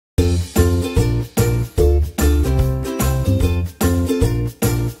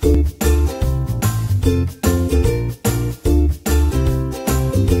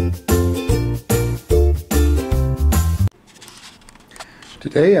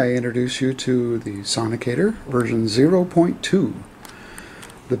Today I introduce you to the Sonicator version 0.2.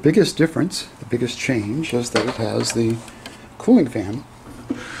 The biggest difference, the biggest change, is that it has the cooling fan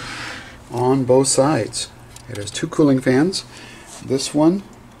on both sides. It has two cooling fans. This one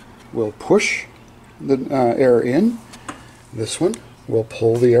will push the air in. This one will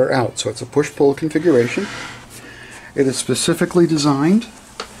pull the air out. So it's a push-pull configuration. It is specifically designed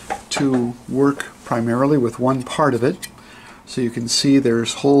to work primarily with one part of it. So you can see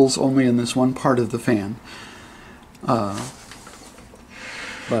there's holes only in this one part of the fan. But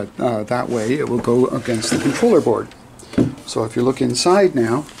that way it will go against the controller board. So if you look inside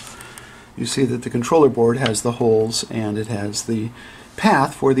now, you see that the controller board has the holes and it has the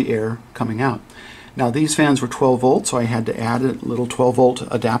path for the air coming out. Now these fans were 12 volts, so I had to add a little 12 volt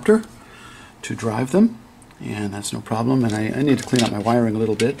adapter to drive them, and that's no problem. And I need to clean up my wiring a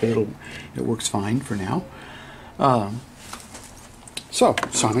little bit, but it works fine for now. So,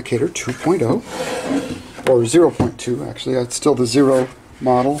 Sonicator 2.0, or 0.2 actually, it's still the 0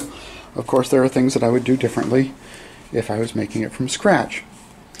 model. Of course there are things that I would do differently if I was making it from scratch.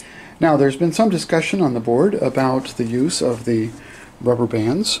 Now there's been some discussion on the board about the use of the rubber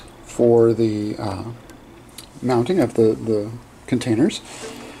bands for the mounting of the containers.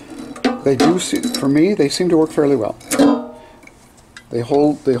 They do, for me, they seem to work fairly well. They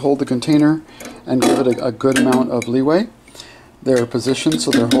hold the container and give it a good amount of leeway. They're positioned so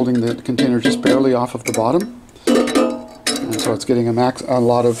they're holding the container just barely off of the bottom, and so it's getting a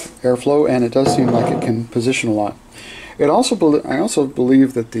lot of airflow, and it does seem like it can position a lot. I also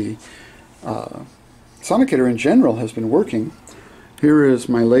believe that the Sonicator in general has been working. Here is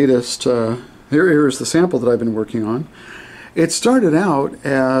my latest, here is the sample that I've been working on. It started out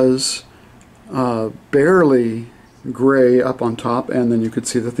as barely gray up on top, and then you could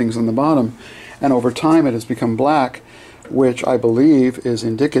see the things on the bottom, and over time it has become black, which I believe is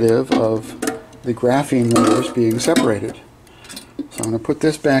indicative of the graphene layers being separated. So I'm going to put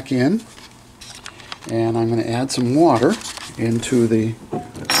this back in, and I'm going to add some water into the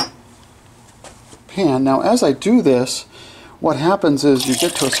pan. Now as I do this, what happens is you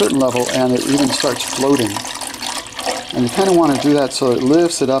get to a certain level and it even starts floating. And you kind of want to do that so it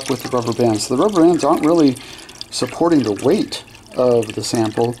lifts it up with the rubber bands. So the rubber bands aren't really supporting the weight of the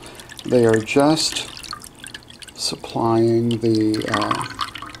sample. They are just supplying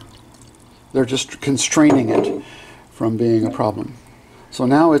they're just constraining it from being a problem. So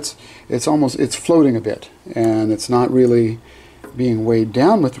now it's floating a bit, and it's not really being weighed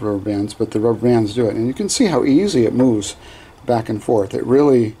down with the rubber bands, but the rubber bands do it. And you can see how easy it moves back and forth. It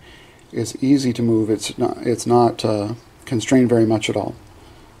really is easy to move. It's not constrained very much at all,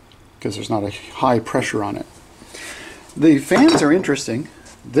 because there's not a high pressure on it. The fans are interesting.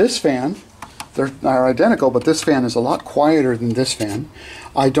 This fan, they're identical, but this fan is a lot quieter than this fan.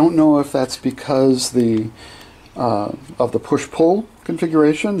 I don't know if that's because of the push-pull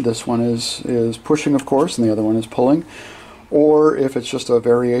configuration. This one is pushing, of course, and the other one is pulling, or if it's just a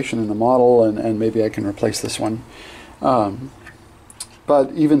variation in the model, and maybe I can replace this one.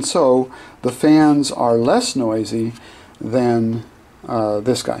 But even so, the fans are less noisy than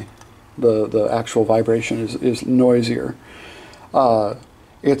this guy. The actual vibration is noisier.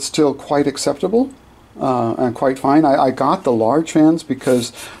 It's still quite acceptable and quite fine. I got the large fans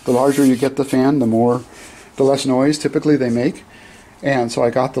because the larger you get the fan, the less noise typically they make. And so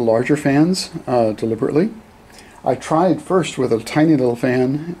I got the larger fans deliberately. I tried first with a tiny little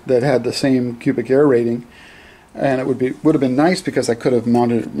fan that had the same cubic air rating, and it would have been nice because I could have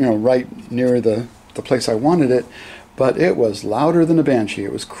mounted it, right near the place I wanted it, but it was louder than a banshee.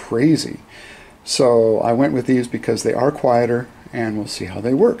 It was crazy. So I went with these because they are quieter, and we'll see how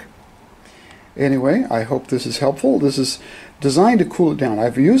they work. Anyway, I hope this is helpful. This is designed to cool it down.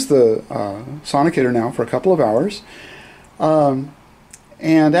 I've used the Sonicator now for a couple of hours, and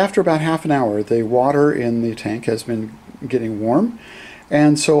after about half an hour, the water in the tank has been getting warm,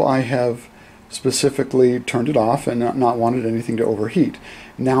 and so I have specifically turned it off and not wanted anything to overheat.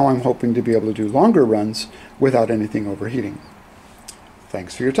 Now I'm hoping to be able to do longer runs without anything overheating.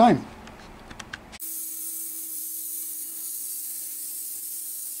 Thanks for your time.